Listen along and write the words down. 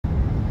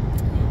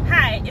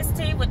it's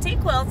T with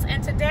Teaquilts,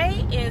 and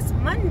today is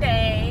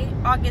Monday,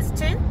 August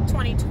 10th,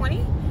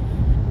 2020,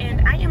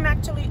 and I am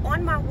actually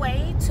on my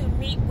way to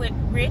meet with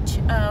Rich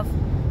of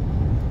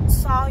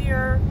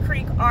Sawyer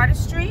Creek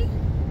Artistry.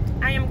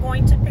 I am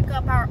going to pick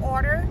up our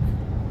order,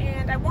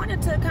 and I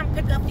wanted to come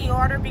pick up the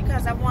order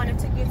because I wanted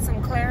to get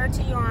some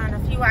clarity on a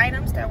few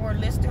items that were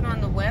listed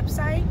on the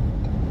website.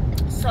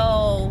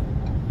 So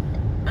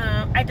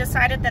I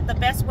decided that the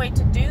best way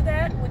to do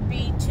that would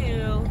be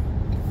to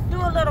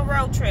do a little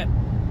road trip.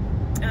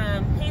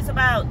 He's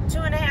about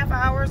 2.5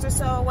 hours or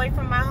so away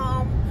from my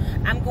home.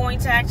 I'm going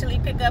to actually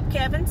pick up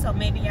Kevin, so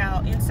maybe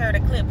I'll insert a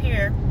clip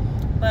here.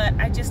 But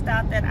I just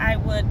thought that I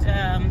would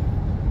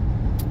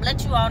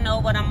let you all know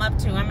what I'm up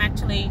to. I'm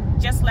actually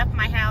just left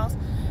my house.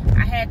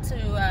 I had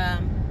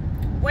to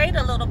wait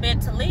a little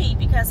bit to leave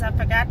because I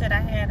forgot that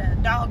I had a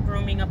dog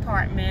grooming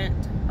appointment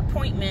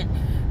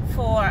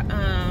for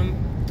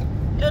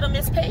little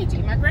Miss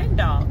Paigey, my grand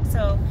dog.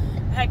 So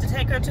I had to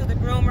take her to the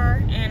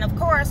groomer, and of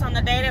course on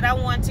the day that I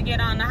wanted to get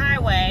on the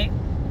highway,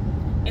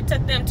 it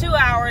took them 2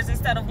 hours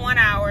instead of 1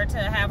 hour to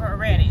have her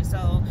ready.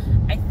 So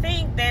I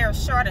think they're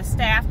short of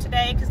staff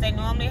today because they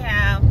normally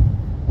have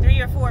 3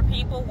 or 4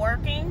 people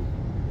working,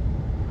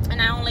 and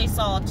I only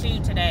saw 2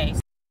 today.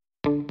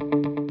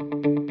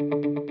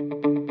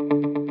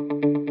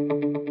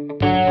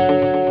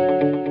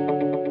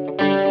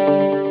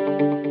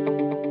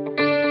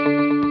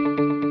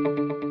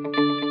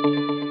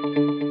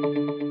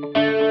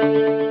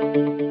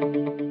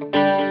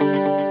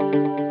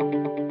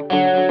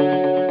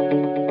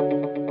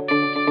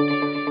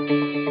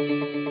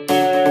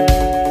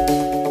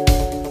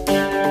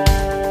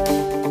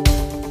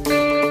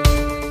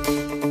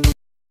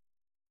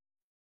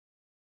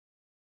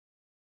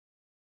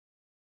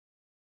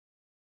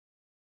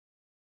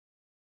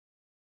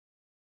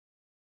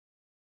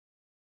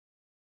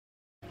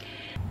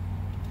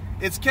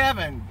 It's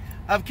Kevin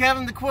of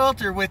Kevin the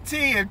Quilter with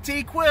T of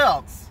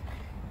Teaquilts.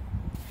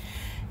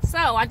 So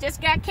I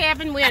just got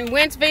Kevin. We're in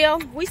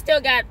Wentzville. We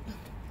still got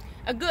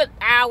a good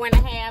hour and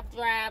a half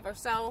drive or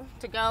so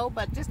to go,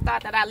 but just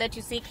thought that I'd let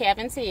you see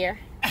Kevin's here.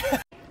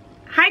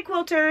 Hi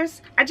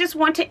quilters. I just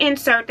want to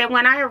insert that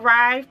when I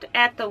arrived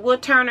at the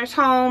woodturner's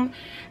home,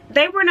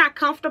 they were not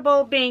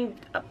comfortable being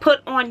put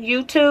on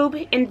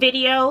YouTube in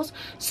videos,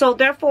 so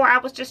therefore I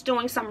was just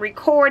doing some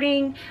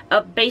recording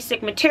of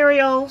basic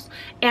materials,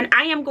 and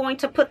I am going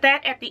to put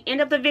that at the end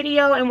of the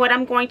video. And what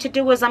I'm going to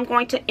do is I'm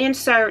going to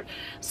insert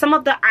some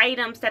of the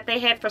items that they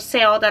had for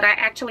sale that I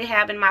actually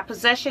have in my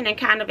possession and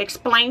kind of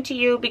explain to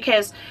you,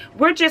 because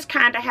we're just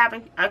kind of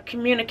having a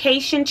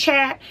communication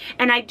chat,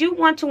 and I do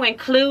want to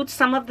include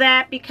some of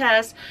that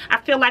because I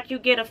feel like you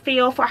get a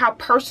feel for how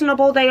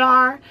personable they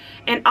are.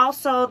 And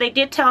also they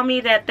did tell me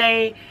that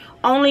they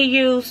only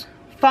use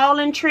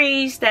fallen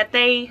trees, that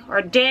they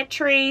are dead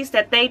trees,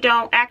 that they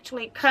don't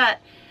actually cut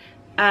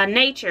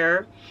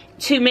nature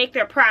to make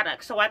their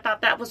products. So I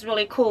thought that was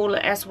really cool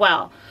as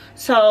well.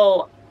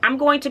 So I'm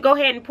going to go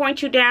ahead and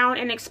point you down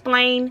and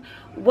explain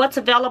what's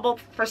available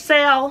for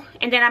sale,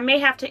 and then I may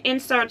have to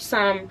insert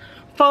some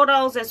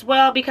photos as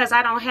well because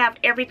I don't have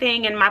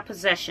everything in my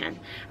possession.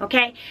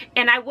 Okay,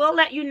 and I will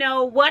let you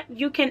know what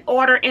you can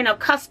order in a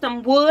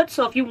custom wood.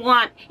 So if you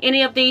want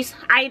any of these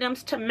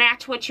items to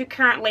match what you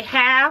currently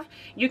have,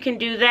 you can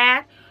do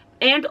that.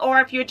 And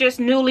or if you're just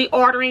newly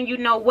ordering, you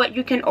know what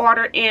you can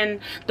order in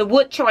the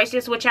wood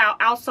choices, which I'll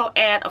also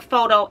add a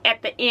photo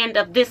at the end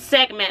of this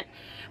segment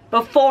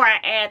before I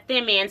add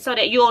them in, so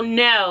that you'll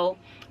know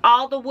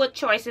all the wood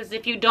choices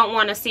if you don't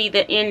want to see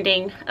the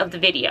ending of the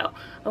video.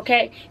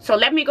 Okay, so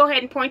let me go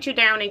ahead and point you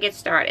down and get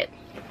started.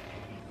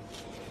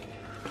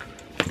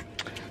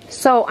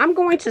 So I'm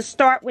going to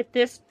start with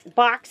this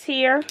box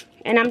here,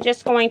 and I'm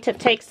just going to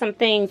take some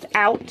things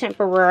out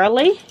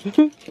temporarily.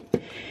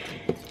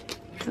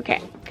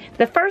 Okay,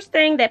 the first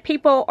thing that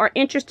people are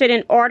interested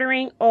in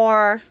ordering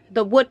are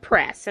the wood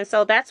press, and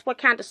so that's what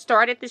kind of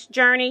started this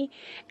journey.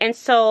 And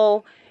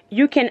so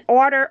you can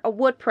order a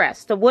wood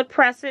press. The wood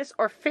presses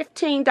are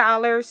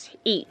 $15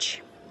 each.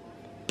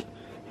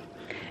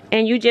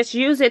 And you just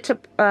use it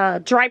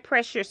to dry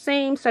press your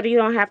seam so that you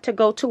don't have to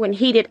go to a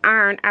heated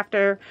iron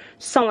after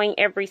sewing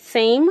every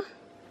seam.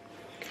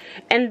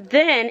 And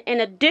then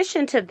in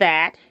addition to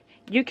that,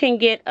 you can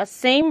get a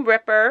seam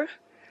ripper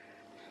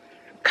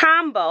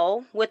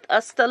combo with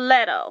a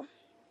stiletto.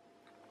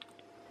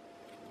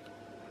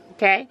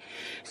 Okay,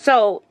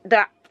 so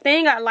the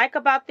thing I like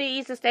about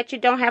these is that you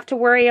don't have to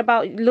worry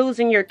about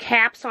losing your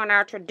caps on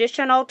our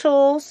traditional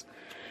tools,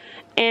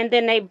 and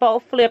then they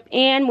both flip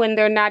in when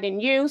they're not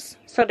in use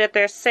so that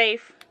they're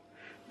safe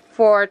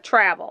for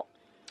travel.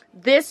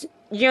 This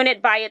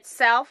unit by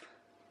itself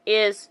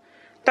is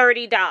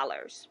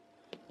 $30.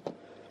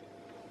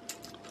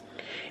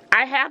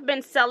 I have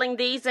been selling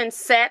these in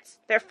sets.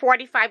 They're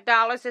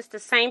 $45. It's the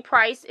same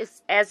price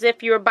as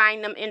if you're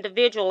buying them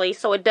individually,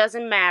 so it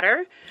doesn't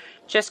matter.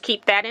 Just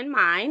keep that in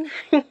mind.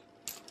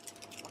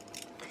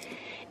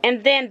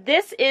 And then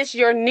this is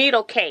your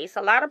needle case.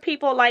 A lot of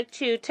people like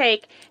to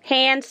take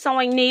hand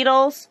sewing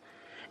needles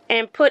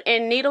and put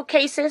in needle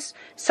cases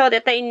so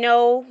that they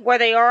know where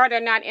they are.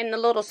 They're not in the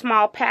little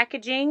small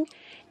packaging.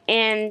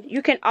 And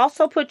you can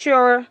also put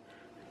your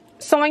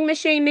sewing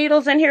machine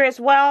needles in here as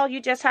well. You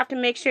just have to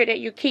make sure that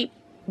you keep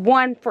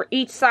one for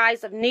each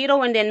size of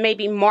needle and then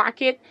maybe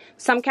mark it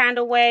some kind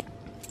of way.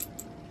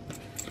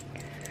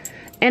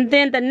 And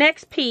then the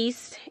next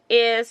piece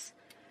is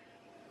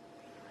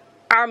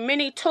our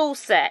mini tool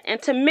set.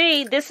 And to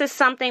me, this is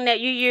something that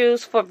you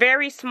use for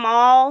very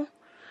small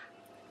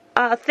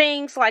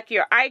things like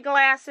your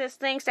eyeglasses,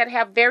 things that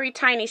have very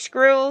tiny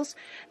screws.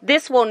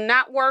 This will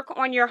not work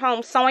on your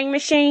home sewing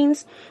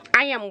machines.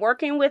 I am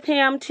working with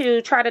him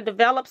to try to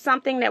develop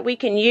something that we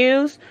can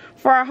use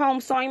for our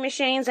home sewing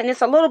machines, and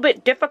it's a little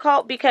bit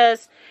difficult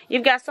because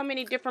you've got so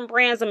many different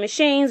brands of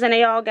machines and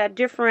they all got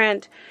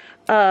different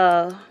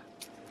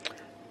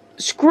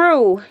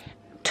screw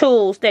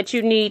tools that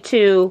you need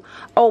to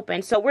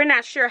open. So we're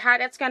not sure how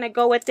that's going to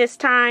go at this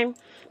time.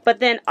 But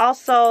then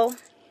also,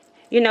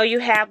 you know, you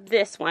have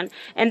this one,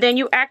 and then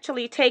you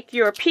actually take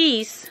your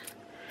piece.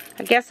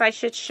 I guess I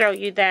should show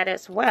you that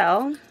as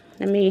well.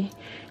 Let me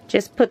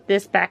just put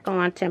this back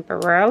on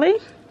temporarily.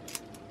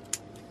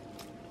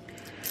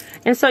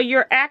 And so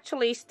you're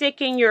actually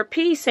sticking your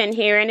piece in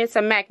here, and it's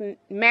a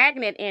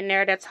magnet in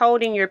there that's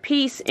holding your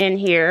piece in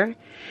here,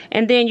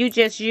 and then you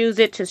just use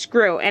it to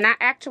screw. And I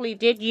actually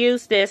did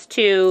use this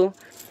to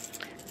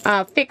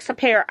fix a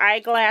pair of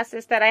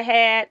eyeglasses that I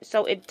had,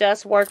 so it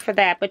does work for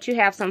that. But you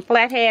have some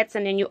flatheads,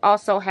 and then you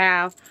also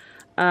have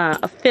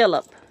a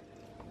Phillip.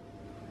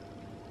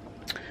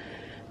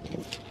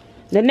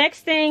 The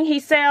next thing he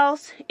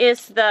sells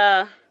is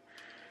the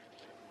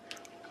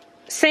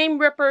seam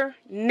ripper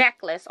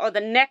necklace, or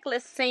the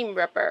necklace seam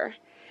ripper.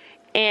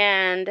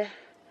 And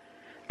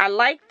I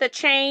like the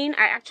chain.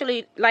 I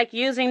actually like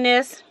using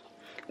this.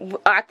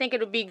 I think it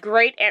would be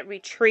great at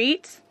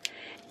retreats.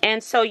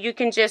 And so you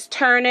can just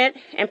turn it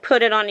and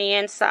put it on the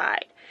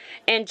inside.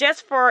 And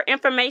just for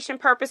information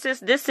purposes,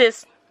 this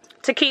is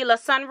Tequila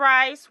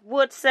Sunrise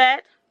wood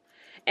set,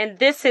 and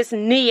this is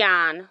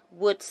Neon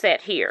wood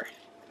set here.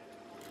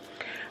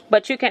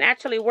 But you can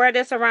actually wear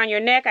this around your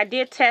neck. I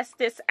did test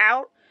this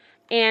out,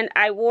 and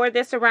I wore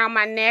this around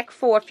my neck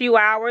for a few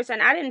hours,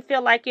 and I didn't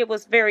feel like it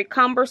was very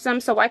cumbersome.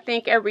 So I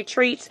think at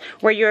retreats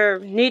where you're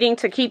needing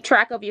to keep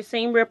track of your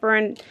seam ripper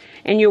and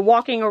you're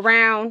walking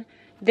around,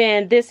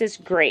 then this is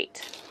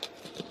great.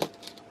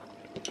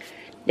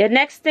 The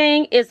next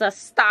thing is a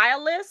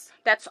stylus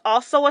that's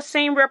also a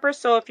seam ripper.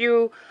 So if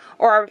you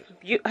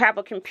have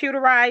a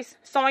computerized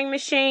sewing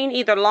machine,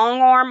 either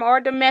long arm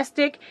or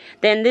domestic,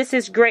 then this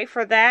is great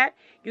for that.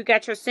 You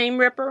got your seam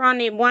ripper on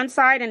the one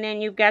side, and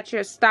then you've got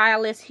your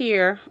stylus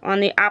here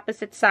on the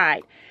opposite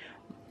side.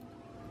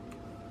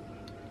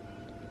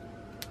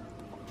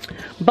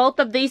 Both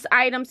of these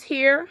items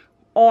here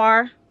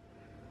are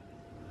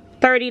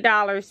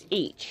 $30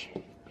 each.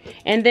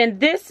 And then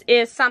this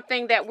is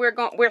something that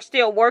we're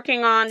still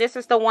working on. This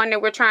is the one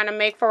that we're trying to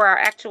make for our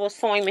actual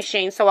sewing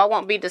machine, so I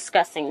won't be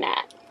discussing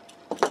that.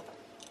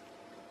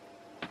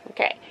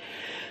 Okay,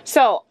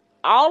 so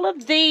all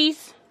of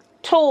these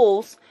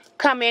tools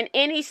come in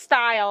any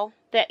style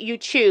that you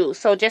choose,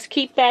 so just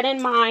keep that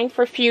in mind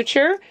for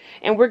future,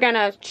 and we're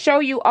gonna show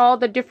you all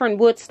the different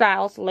wood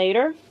styles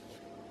later.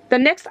 The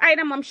next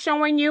item I'm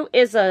showing you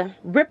is a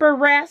ripper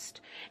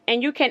rest,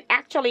 and you can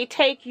actually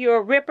take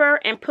your ripper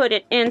and put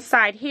it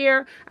inside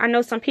here. I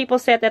know some people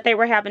said that they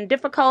were having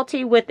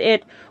difficulty with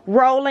it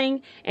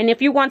rolling, and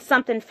if you want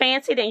something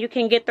fancy, then you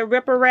can get the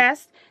ripper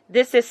rest.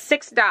 This is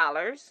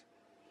 $6.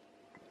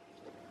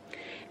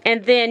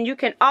 And then you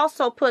can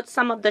also put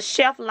some of the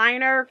shelf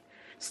liner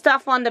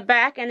stuff on the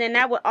back, and then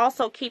that would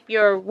also keep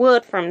your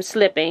wood from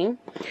slipping.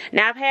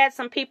 Now, I've had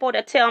some people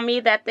that tell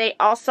me that they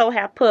also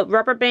have put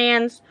rubber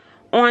bands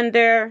on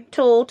their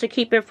tool to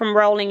keep it from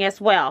rolling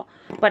as well,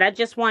 but I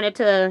just wanted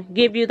to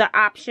give you the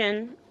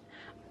option.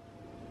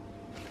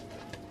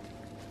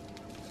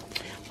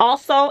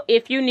 Also,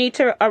 if you need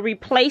a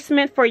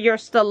replacement for your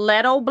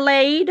stiletto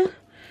blade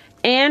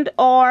and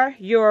or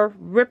your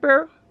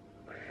ripper,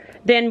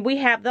 then we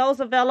have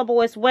those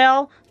available as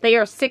well. They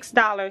are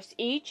 $6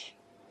 each.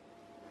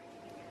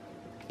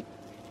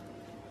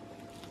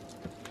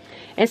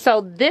 And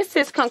so this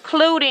is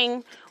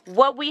concluding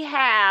what we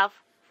have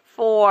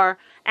for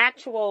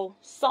actual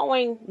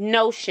sewing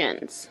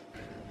notions.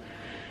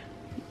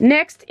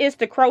 Next is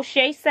the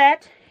crochet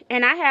set,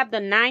 and I have the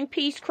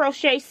 9-piece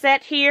crochet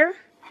set here,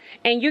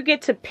 and you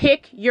get to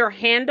pick your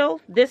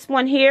handle. This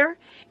one here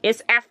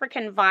is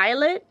African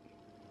Violet.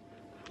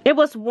 It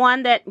was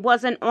one that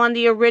wasn't on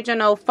the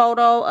original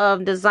photo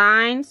of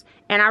designs,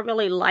 and I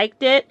really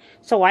liked it,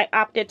 so I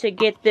opted to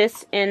get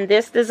this in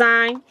this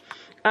design.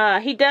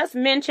 He does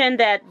mention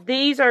that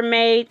these are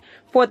made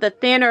for the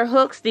thinner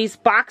hooks, these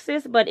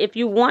boxes, but if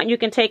you want, you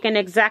can take an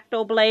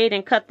X-Acto blade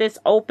and cut this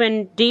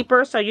open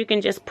deeper so you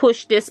can just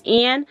push this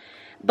in.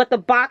 But the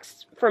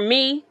box, for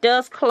me,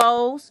 does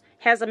close,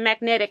 has a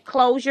magnetic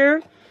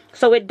closure,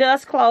 so it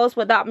does close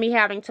without me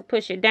having to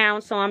push it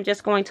down, so I'm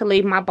just going to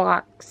leave my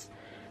box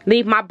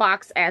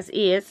as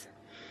is.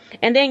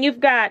 And then you've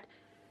got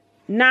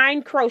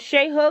 9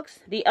 crochet hooks.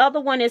 The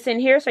other one is in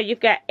here, so you've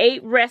got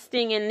 8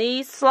 resting in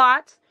these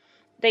slots.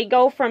 They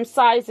go from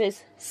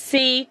sizes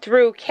C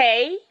through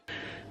K.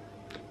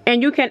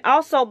 And you can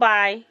also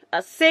buy a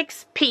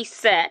 6-piece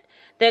set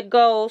that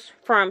goes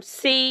from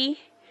C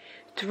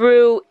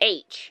through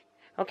H.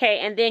 Okay,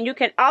 and then you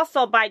can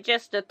also buy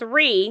just the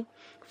 3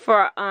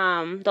 for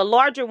the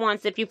larger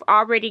ones. If you've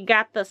already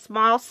got the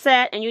small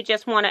set and you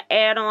just want to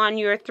add on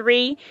your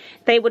 3,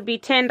 they would be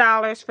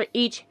 $10 for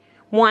each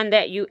one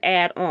that you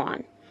add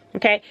on.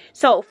 Okay,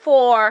 so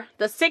for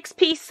the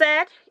 6-piece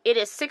set, it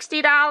is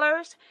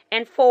 $60,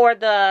 and for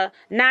the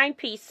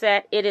 9-piece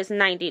set, it is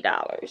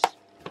 $90.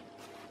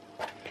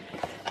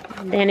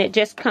 And then it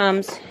just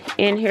comes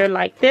in here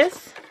like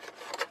this.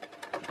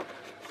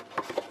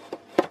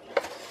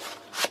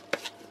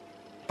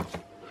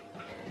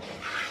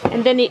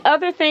 And then the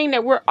other thing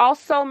that we're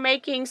also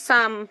making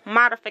some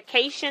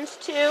modifications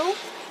to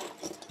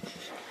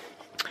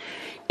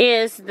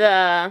is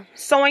the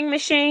sewing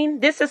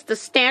machine. This is the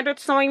standard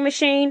sewing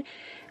machine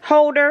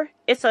holder.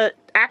 It's an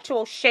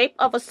actual shape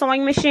of a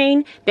sewing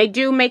machine. They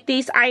do make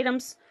these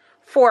items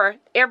for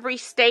every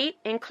state,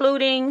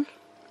 including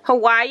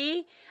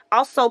Hawaii,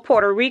 also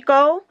Puerto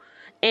Rico.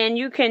 And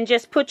you can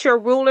just put your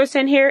rulers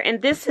in here.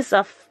 And this is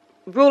a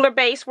ruler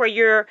base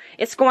where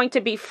it's going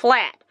to be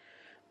flat.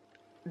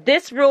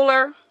 This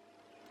ruler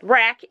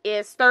rack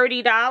is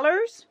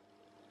 $30.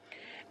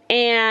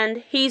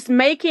 And he's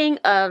making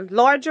a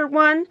larger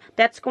one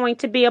that's going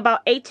to be about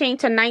 18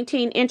 to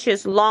 19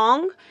 inches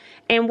long.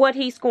 And what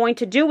he's going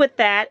to do with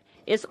that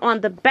is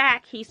on the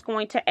back, he's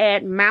going to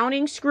add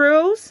mounting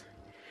screws.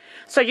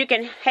 So you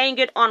can hang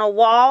it on a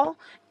wall.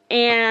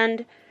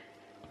 And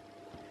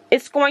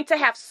it's going to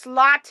have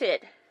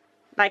slotted,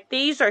 like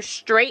these are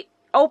straight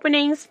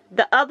openings.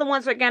 The other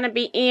ones are going to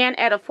be in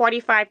at a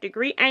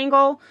 45-degree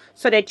angle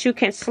so that you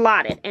can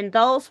slot it. And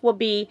those will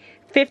be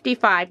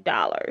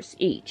 $55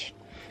 each.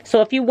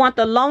 So if you want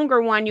the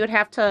longer one, you'd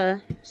have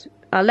to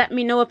let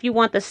me know if you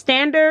want the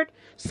standard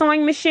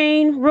sewing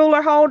machine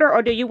ruler holder,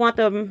 or do you want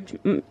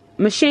the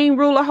machine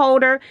ruler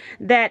holder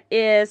that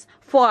is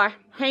for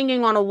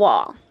hanging on a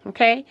wall.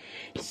 Okay.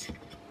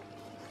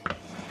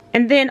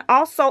 And then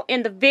also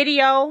in the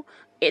video,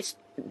 it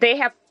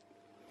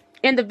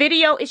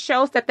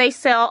shows that they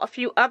sell a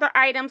few other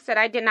items that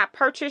I did not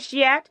purchase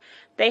yet.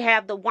 They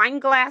have the wine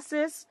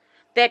glasses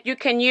that you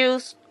can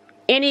use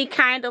any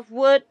kind of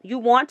wood you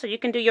want, so you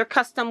can do your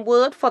custom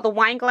wood for the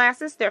wine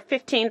glasses. They're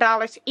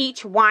 $15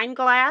 each wine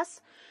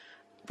glass.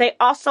 They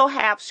also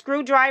have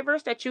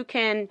screwdrivers that you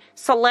can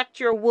select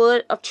your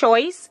wood of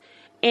choice,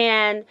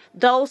 and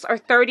those are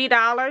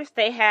 $30.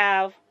 They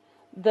have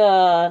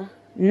the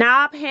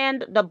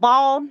the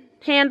ball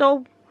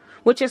handle,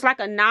 which is like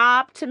a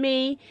knob to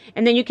me,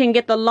 and then you can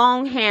get the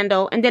long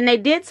handle. And then they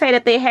did say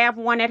that they have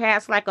one that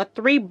has like a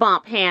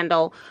 3-bump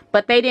handle,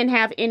 but they didn't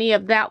have any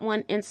of that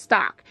one in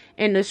stock.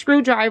 And the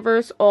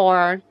screwdrivers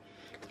are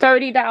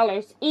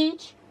 $30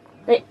 each.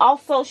 They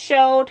also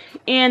showed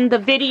in the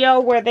video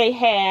where they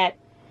had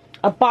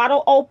a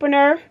bottle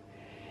opener,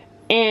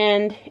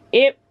 and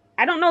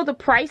I don't know the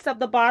price of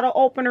the bottle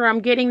opener.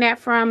 I'm getting that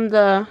from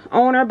the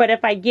owner, but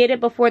if I get it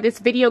before this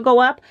video go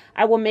up,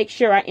 I will make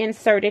sure I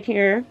insert it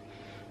here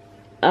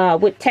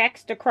with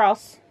text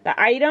across the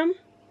item.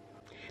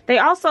 They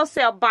also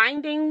sell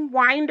binding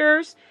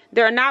winders.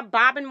 They're not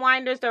bobbin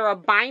winders. They're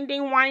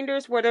binding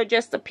winders where they're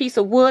just a piece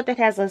of wood that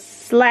has a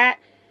slat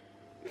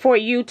for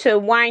you to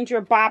wind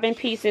your bobbin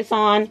pieces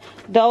on.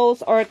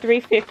 Those are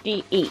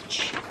 $3.50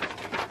 each.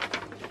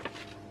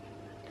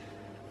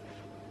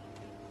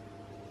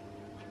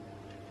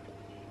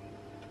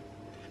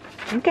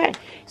 Okay,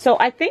 so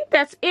I think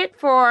that's it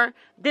for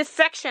this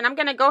section. I'm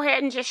going to go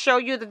ahead and just show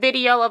you the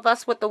video of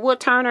us with the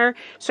wood turner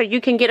so you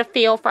can get a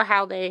feel for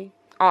how they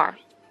are.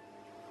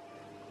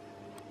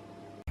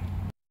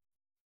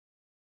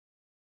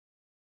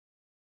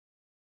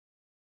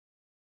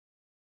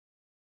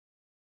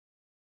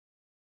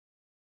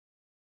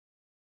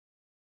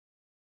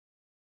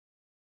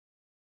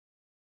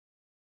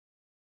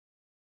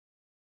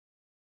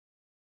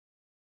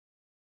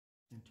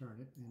 And turn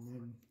it, and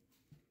then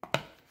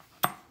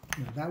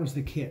that was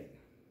the kit.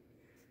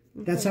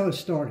 That's how it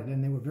started,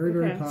 and they were very,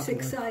 very popular.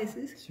 6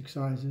 sizes. 6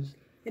 sizes.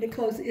 And it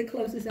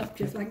closes up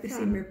just like the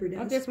seam ripper does.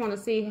 I just want to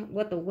see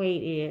what the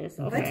weight is.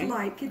 Okay. That's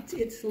like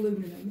it's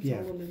aluminum. It's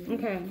all aluminum.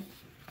 Okay.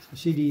 So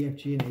C, D, F,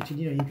 G, and H, and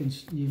you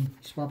can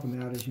swap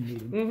them out as you need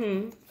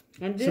them.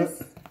 And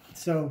this.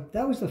 So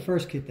that was the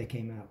first kit they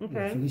came out with.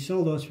 And we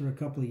sold those for a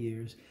couple of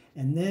years,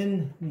 and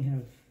then we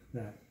have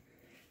that.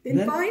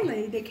 Then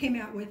finally they came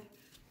out with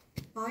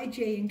I,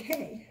 J, and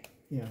K.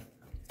 Yeah.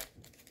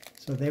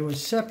 So they were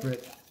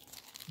separate.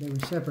 They were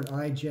separate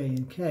I, J,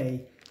 and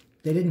K.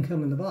 They didn't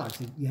come in the box.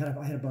 I had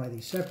to buy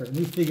these separate. And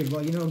we figured,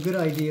 well, a good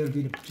idea would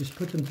be to just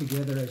put them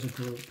together as a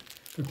group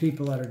for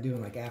people that are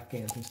doing like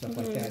Afghans and stuff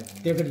like that.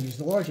 They're going to use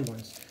the larger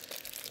ones.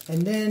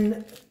 And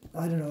then,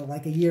 I don't know,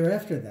 like a year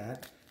after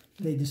that,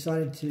 they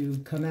decided to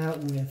come out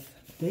with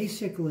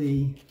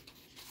basically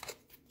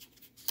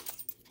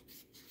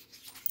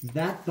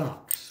that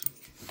box.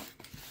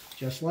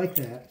 just like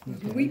that.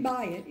 Okay. When we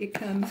buy it, it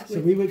comes with... So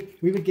we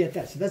would get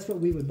that. So that's what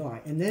we would buy.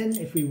 And then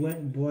if we went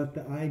and bought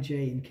the I,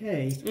 J, and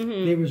K,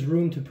 there was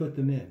room to put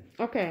them in.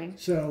 Okay.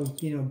 So,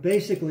 you know,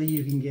 basically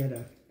you can get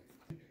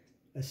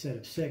a set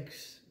of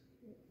 6,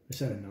 a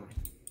set of 9.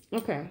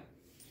 Okay.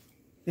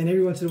 And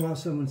every once in a while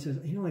someone says,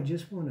 you know, I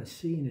just want a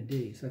C and a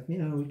D. It's like, you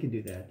know, we can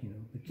do that, you know.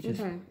 It's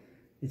just,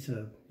 it's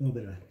a little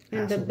bit of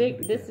and the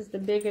big, this is the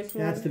biggest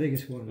one? That's the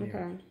biggest one there.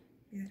 Okay.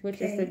 Yeah, Which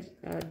K. is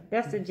the,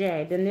 that's the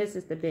J. Then this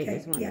is the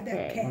biggest one, Yeah, the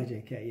that K.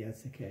 K. IJK, yeah,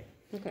 that's the K.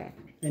 Okay.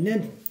 And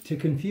then to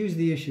confuse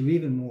the issue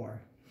even more,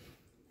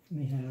 let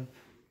me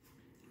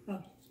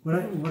have, what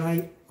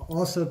I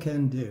also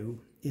can do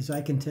is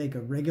I can take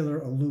a regular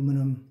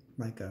aluminum,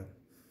 like a,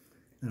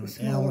 I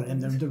don't know, L,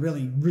 and the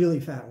really, really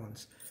fat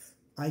ones.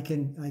 I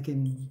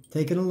can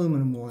take an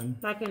aluminum one.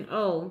 Like an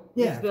O.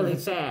 Yeah, It's really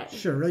it's- fat.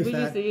 sure, really we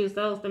fat. used to use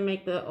those to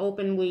make the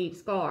open weave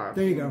scarf.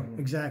 There you go,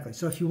 exactly.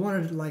 So if you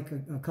wanted like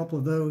a couple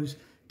of those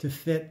to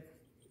fit,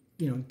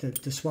 you know,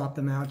 to swap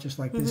them out just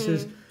like this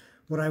is,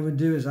 what I would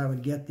do is I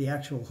would get the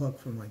actual hook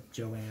from like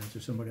Joann's or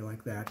somebody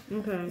like that.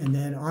 Okay. And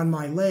then on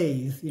my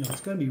lathe, you know,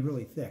 it's going to be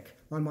really thick.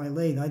 On my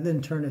lathe, I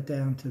then turn it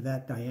down to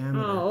that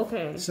diameter. Oh,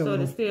 okay. So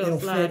it'll still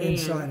slide fit in.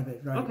 inside of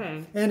it, right?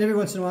 Okay. And every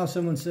once in a while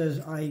someone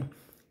says,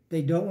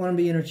 they don't want to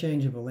be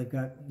interchangeable. They've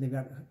got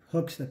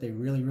hooks that they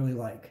really, really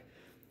like.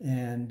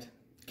 And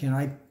can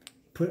I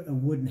put a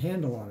wooden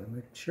handle on it? I'm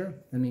like, sure.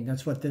 I mean,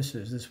 that's what this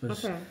is. This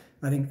was,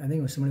 I think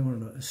it was somebody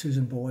wanted a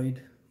Susan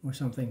Boyd or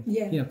something.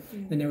 Yeah. You know,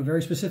 and they were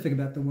very specific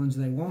about the ones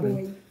they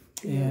wanted. Boyd.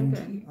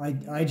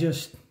 And I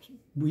just,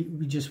 we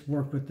just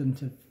worked with them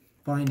to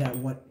find out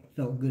what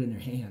felt good in their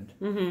hand.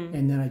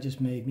 And then I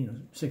just made, you know,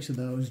 6 of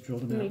those,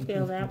 drilled them out. Let me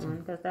feel that one,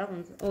 because that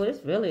one's, oh,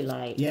 it's really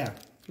light. Yeah.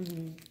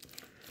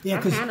 Yeah,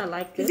 I kind of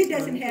like this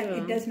Because one,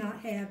 it does not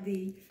have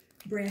the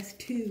brass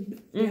tube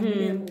down the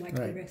middle like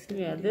the rest of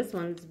Yeah, it. this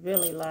one's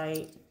really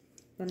light,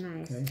 but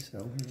nice. Okay,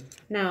 so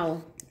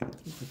Now,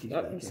 put these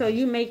back so in.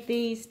 you make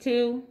these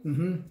too?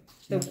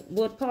 The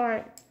wood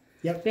part?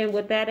 Yep. Then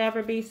would that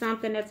ever be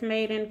something that's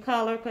made in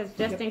color? Because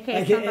just in case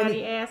I get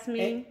somebody asks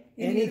me.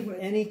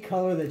 Any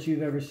color that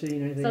you've ever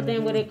seen, anything. So like then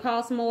that. would it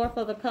cost more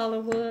for the color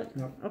wood?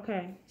 No.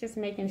 Okay, just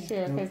making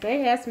sure. Because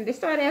they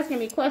started asking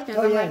me questions.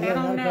 Oh, I'm yeah, like, yeah, I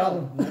don't no know.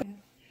 problem.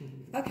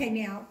 Okay,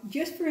 now,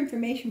 just for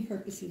information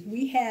purposes,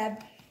 we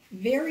have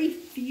very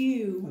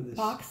few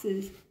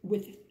boxes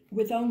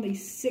with only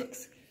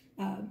 6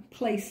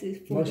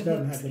 places for Most the of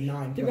them hooks. have the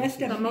 9 The rest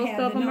places. of So them most have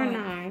of the them are 9.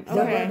 9. Yeah,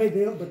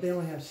 Okay. but they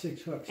only have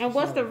 6 hooks. And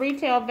what's the So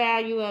retail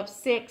value of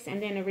 6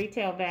 and then the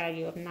retail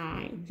value of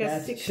 9?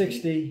 that's Just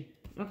 60.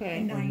 okay.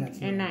 and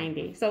 90. And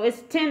 90. So it's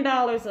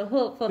 $10 a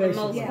hook for the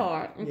most Basically.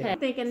 part. Okay. Yeah. I'm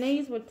thinking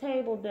these were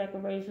table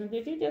decorations.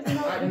 Did you just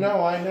know?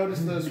 No, I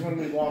noticed those when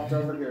we walked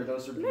over here.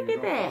 Those are beautiful. Look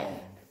at that.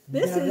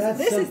 This Now, that's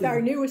is something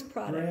our newest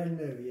product. Brand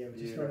new, yeah,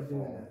 we just started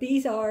doing that.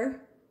 These are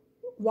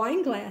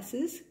wine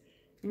glasses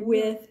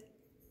with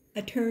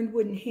a turned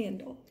wooden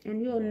handle.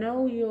 And you'll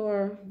know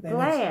your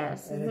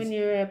glass when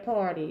you're at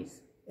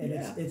parties. And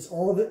it's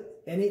all the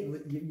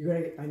you're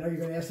gonna. I know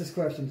you're gonna ask this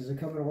question. Does it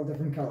come in all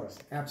different colors?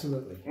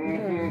 Absolutely.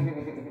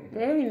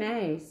 Very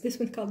nice. This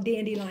one's called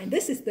Dandelion.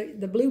 This is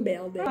the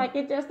bluebell there. Like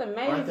it's just Aren't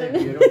they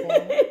amazing. beautiful?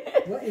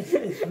 Well, it's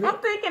I'm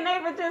thinking they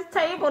were just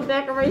table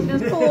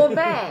decorations pulled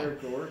back. They're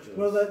gorgeous.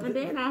 well, And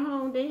then I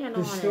honed in on the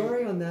it.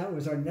 story on that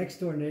was our next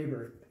door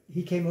neighbor.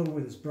 He came over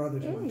with his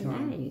brothers one Very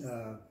time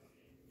nice.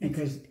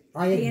 because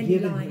I had given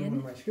him Dandelion. one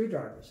of my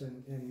screwdrivers,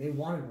 and they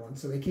wanted one,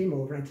 so they came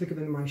over. and I took them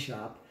into my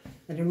shop,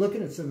 and they're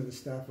looking at some of the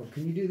stuff. Well,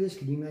 can you do this?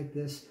 Can you make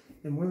this?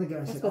 And one of the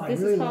guys That's said, what "Oh, this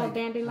I really is called, like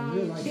dandelion? I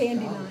really like the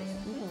Dandelion.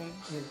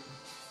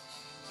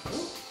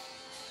 colors."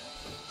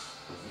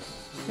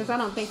 Because I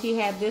don't think he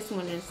had this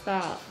one in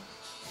stock.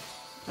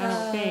 I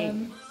don't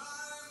think.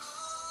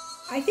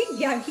 I think,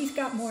 yeah, he's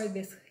got more of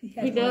this. He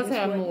has does this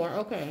have wood. more,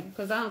 okay.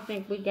 Because I don't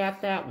think we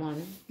got that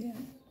one. Yeah.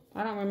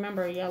 I don't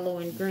remember yellow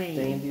and green.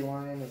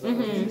 Dandelion, is that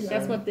what you That's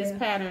said? what this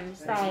pattern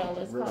style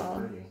is Really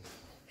called.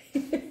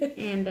 pretty.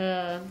 And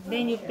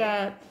then you've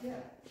got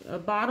a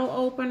bottle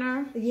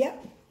opener.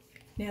 Yep.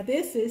 Now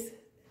this is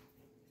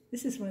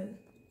one,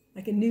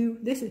 like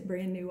this is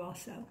brand new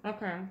also.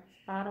 Okay.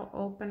 Bottle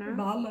opener.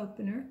 Bottle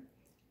opener.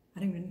 I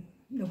don't even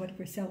know what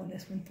we're selling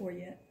this one for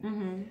yet.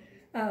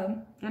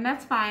 And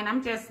that's fine.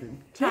 I'm just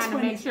trying to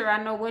one make is- sure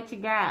I know what you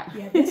got.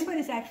 Yeah, this one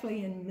is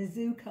actually in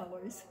Mizzou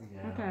colors.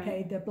 Okay.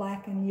 Okay, the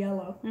black and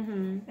yellow.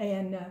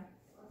 And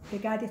the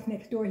guy that's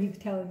next door, he was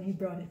telling me he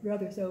brought his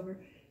brothers over.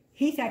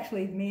 He's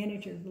actually the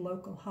manager of the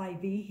local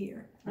Hy-Vee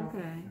here.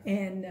 Okay.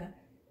 And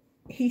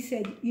he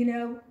said,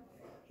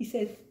 he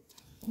said,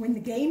 when the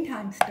game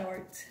time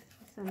starts,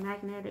 It's a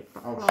magnetic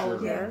Oh, sure.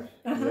 closure.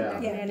 Yeah,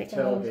 Magnetic tailgate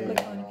closure. click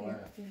and on all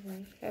it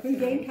that. That's when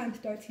game nice. time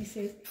starts, he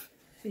says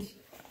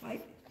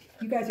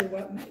you guys are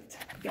welcome. You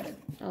gotta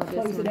Oh, this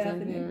close it one's up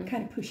in and then here.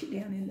 kind of push it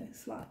down in the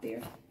slot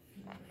there.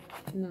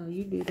 No,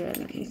 you do that.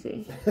 Let me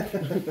see.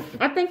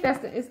 I think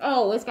that's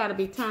it's got to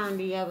be turned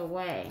the other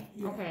way.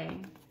 Okay.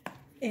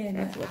 And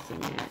That's what you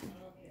meant.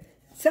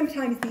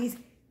 sometimes these,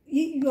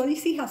 you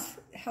see how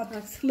slender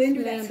that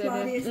Slender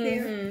slot it is is.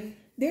 there?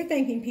 they're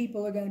thinking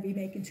people are going to be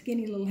making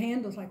skinny little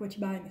handles like what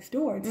you buy in the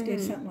store instead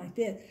of something like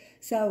this.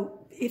 So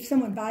if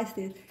someone buys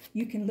this,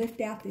 you can lift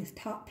out this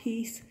top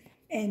piece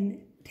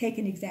and take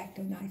an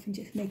X-Acto knife and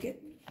just make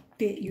it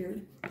fit your...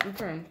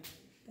 Okay.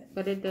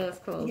 But it does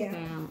close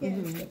down. Yeah,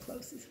 it still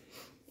closes.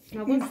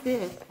 Now what's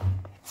this?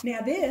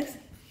 Now this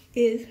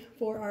is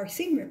for our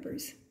seam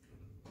rippers.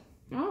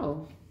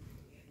 Oh.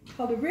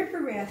 Called a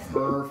ripper rest.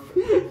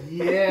 Perfect.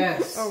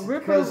 Yes. A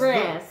ripper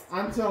rest.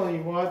 I'm telling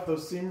you what,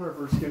 those seam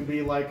rippers can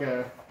be like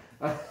a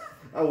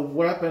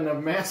weapon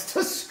of mass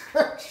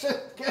destruction.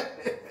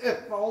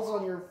 It falls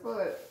on your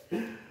foot.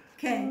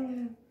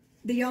 Okay.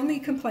 The only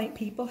complaint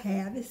people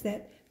have is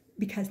that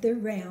because they're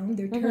round,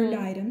 they're turned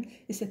items,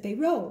 is that they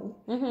roll.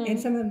 And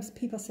sometimes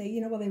people say,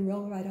 you know, well, they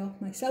roll right off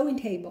my sewing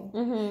table.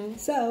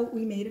 So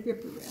we made a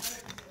ripper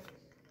rest.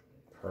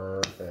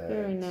 Perfect.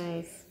 Very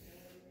nice.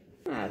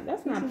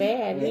 That's not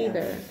bad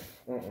either.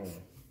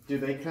 Do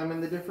they come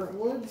in the different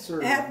woods?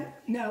 Or?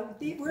 No,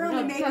 we're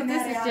only making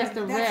that this out is just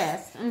of, a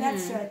rest.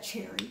 That's a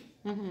cherry.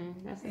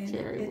 That's a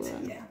cherry wood.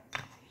 Yeah.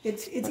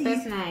 It's easy.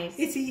 That's nice.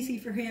 It's easy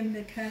for him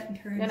to cut and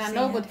turn. And I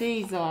know what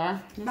these are.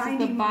 This is the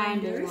Binding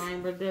binder winders.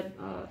 winder that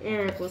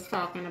Eric was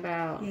talking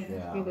about.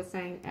 Yeah. He was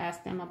saying,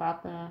 ask them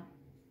about the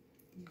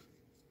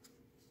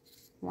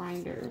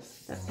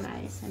winders. That's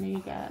nice. And then you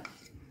got...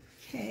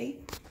 Okay.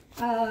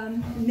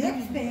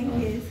 Next thing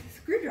is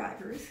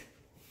screwdrivers.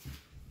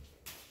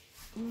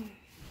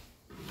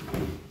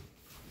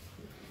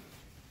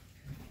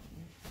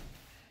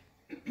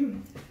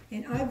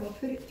 And I will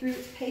put it through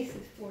its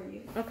paces for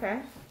you.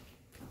 Okay.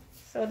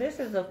 So this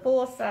is the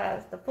full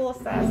size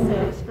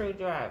set of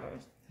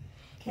screwdrivers.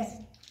 Okay.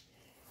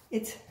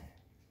 It's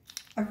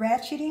a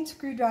ratcheting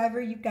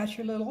screwdriver. You've got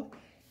your little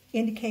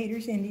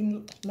indicators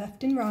ending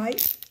left and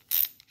right.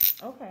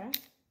 Okay.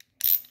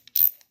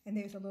 And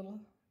there's a little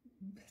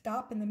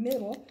stop in the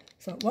middle,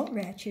 so it won't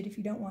ratchet if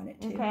you don't want it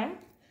to. Okay.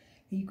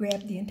 You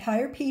grab the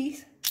entire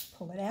piece,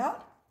 pull it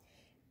out,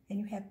 and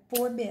you have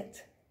 4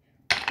 bits.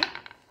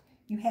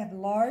 You have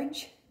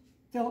large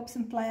Phillips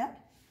and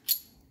flat,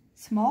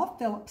 small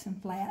Phillips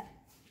and flat,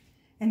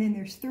 and then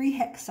there's 3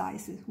 hex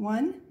sizes,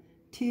 1,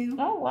 2,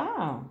 Oh,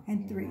 wow.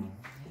 and 3.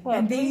 Well,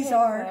 and 3 these hex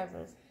are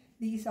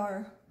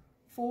sizes.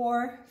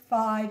 4,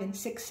 5, and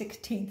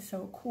 6/16,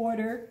 so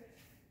 1/4,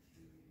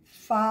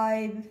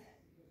 5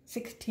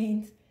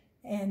 16ths,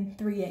 and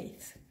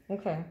 3/8.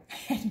 Okay. I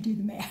had to do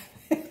the math.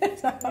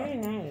 So, Very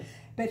nice.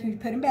 but if you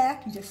put them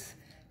back, you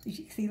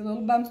see the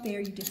little bump there,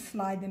 you just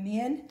slide them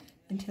in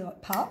until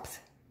it pops.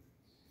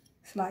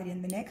 Slide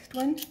in the next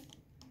one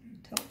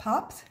until it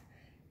pops.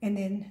 And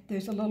then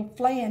there's a little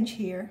flange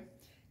here,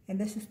 and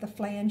this is the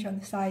flange on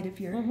the side of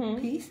your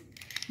piece.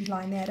 You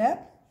line that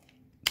up,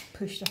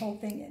 push the whole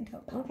thing in until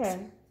it pops.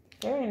 Okay.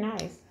 Very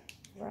nice.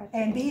 Right.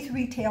 And these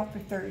retail for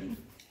 $30.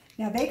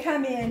 Now they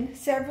come in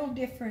several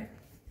different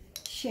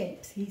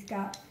shapes. He's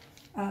got,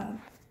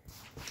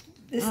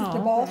 this is the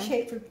ball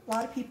shape. For a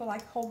lot of people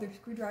like to hold their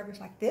screwdrivers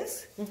like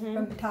this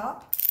from the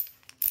top.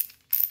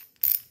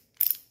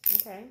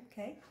 Okay.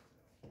 Okay.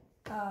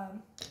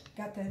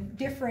 Got the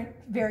different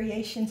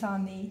variations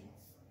on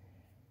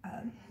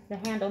The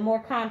handle more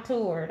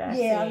contoured, I a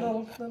see.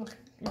 little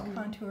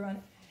contour on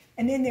it.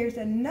 And then there's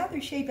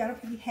another shape. I don't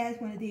think he has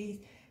one of these,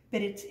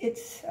 but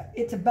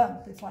it's a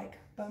bump. It's like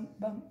bump,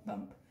 bump,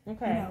 bump.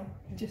 Okay. You know,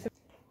 just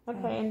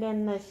Okay, and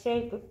then the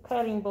shape of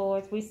cutting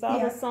boards. We saw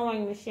the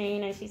sewing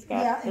machine, and she's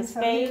got the and so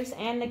spades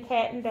and the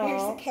cat and dog.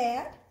 here's the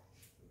cat.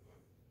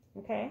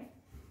 Okay.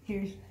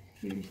 Here's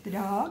the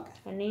dog.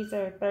 And these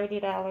are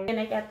 $30. And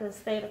they got the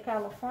state of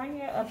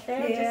California up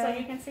there, just so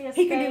you can see a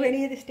He state. can do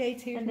any of the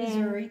states here in And then-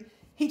 Missouri.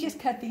 He just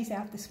cut these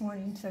out this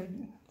morning, so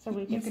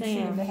we you can can see see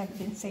them. them. They haven't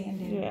been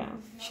sanded Yeah.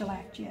 and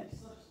shellacked yet.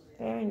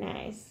 Very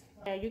nice.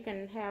 Yeah, you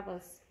can have a...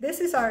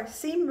 This is our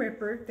seam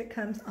ripper that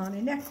comes on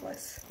a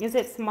necklace. Is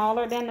it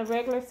smaller than the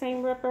regular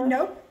seam ripper?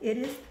 Nope, it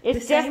is. It's the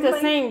just same the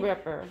length. seam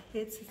ripper.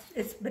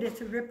 But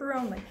it's a ripper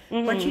only.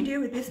 What you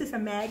do with this is a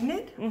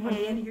magnet on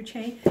the end of your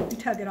chain. You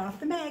tug it off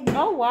the magnet.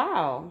 Oh,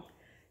 wow.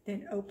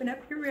 Then open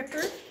up your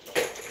ripper.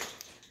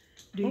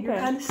 Do your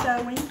Okay.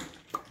 unsewing.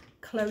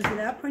 Close it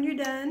up when you're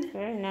done.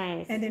 Very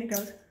nice. And then it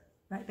goes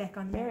right back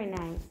on the Very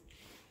magnet. nice.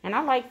 And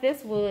I like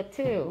this wood,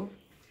 too.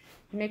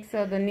 Mix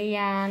of the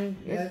neon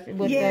with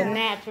the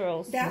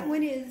naturals. That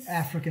one is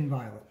African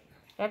violet.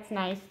 That's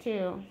nice,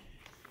 too.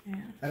 Yeah.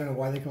 I don't know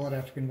why they call it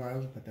African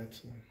violet, but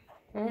that's...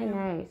 Very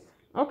nice.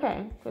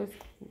 Okay.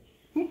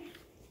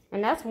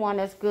 And that's one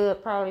that's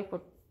good probably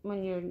for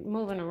when you're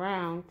moving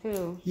around,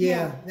 too.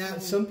 Yeah. Now,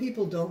 some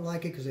people don't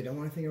like it because they don't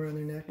want anything around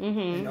their neck.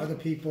 And other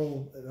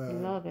people,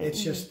 love it.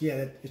 it's just,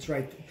 it's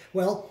right.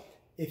 Well,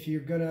 if you're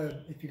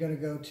gonna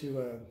go to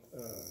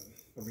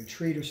a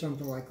retreat or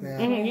something like that,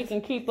 You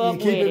can keep up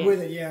you keep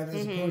with it. yeah,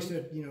 as opposed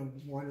to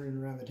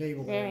wandering around the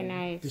table Very and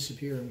nice.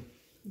 disappearing.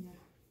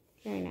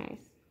 Very nice.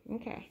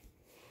 Okay.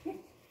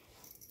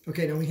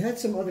 Okay, now we had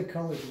some other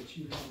colors that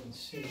you haven't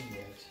seen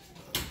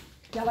yet.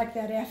 I like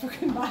that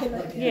African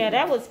violet. Yeah,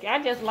 that was,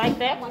 I just like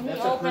that when he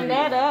opened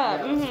that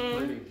up.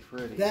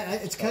 Pretty.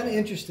 It's kind of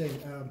interesting.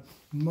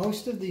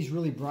 Most of these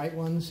really bright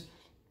ones,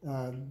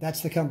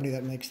 That's the company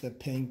that makes the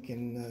pink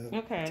and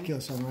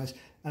Tequila Sunrise.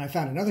 And I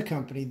found another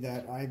company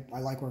that I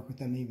like work with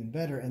them even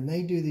better, and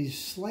they do these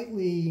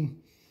slightly,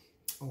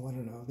 I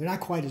don't know, they're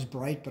not quite as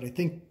bright, but I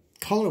think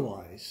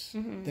color-wise,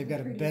 they've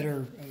got a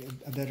better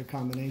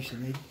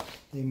combination.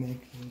 They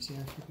make, there's the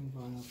African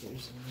vinyl,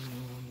 there's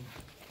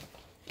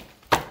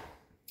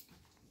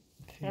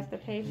that's the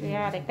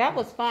patriotic. That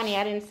was funny.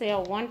 I didn't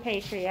sell one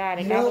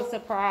patriotic. I was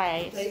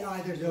surprised. They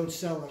either don't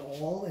sell at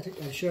all at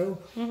a show,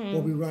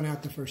 or we run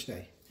out the first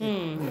day. You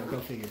know, go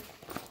figure.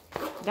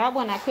 That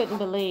one I couldn't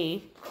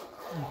believe.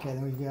 Okay,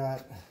 then we've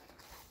got,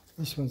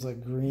 this one's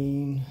like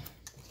green.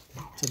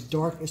 It's a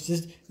dark,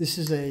 this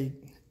is a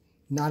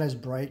not as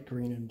bright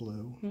green and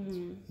blue.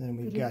 Then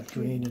we've got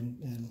green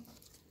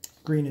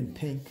and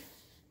pink.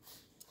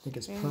 I think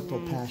it's purple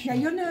passion. Now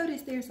you'll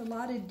notice there's a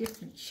lot of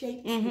different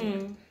shapes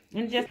here.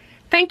 And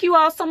thank you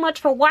all so much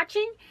for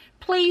watching.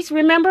 Please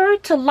remember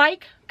to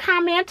like,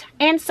 comment,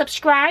 and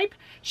subscribe.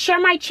 Share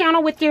my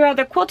channel with your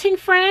other quilting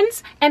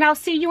friends, and I'll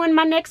see you in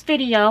my next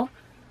video.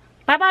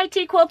 Bye-bye,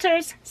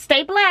 Teaquilters.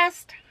 Stay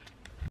blessed.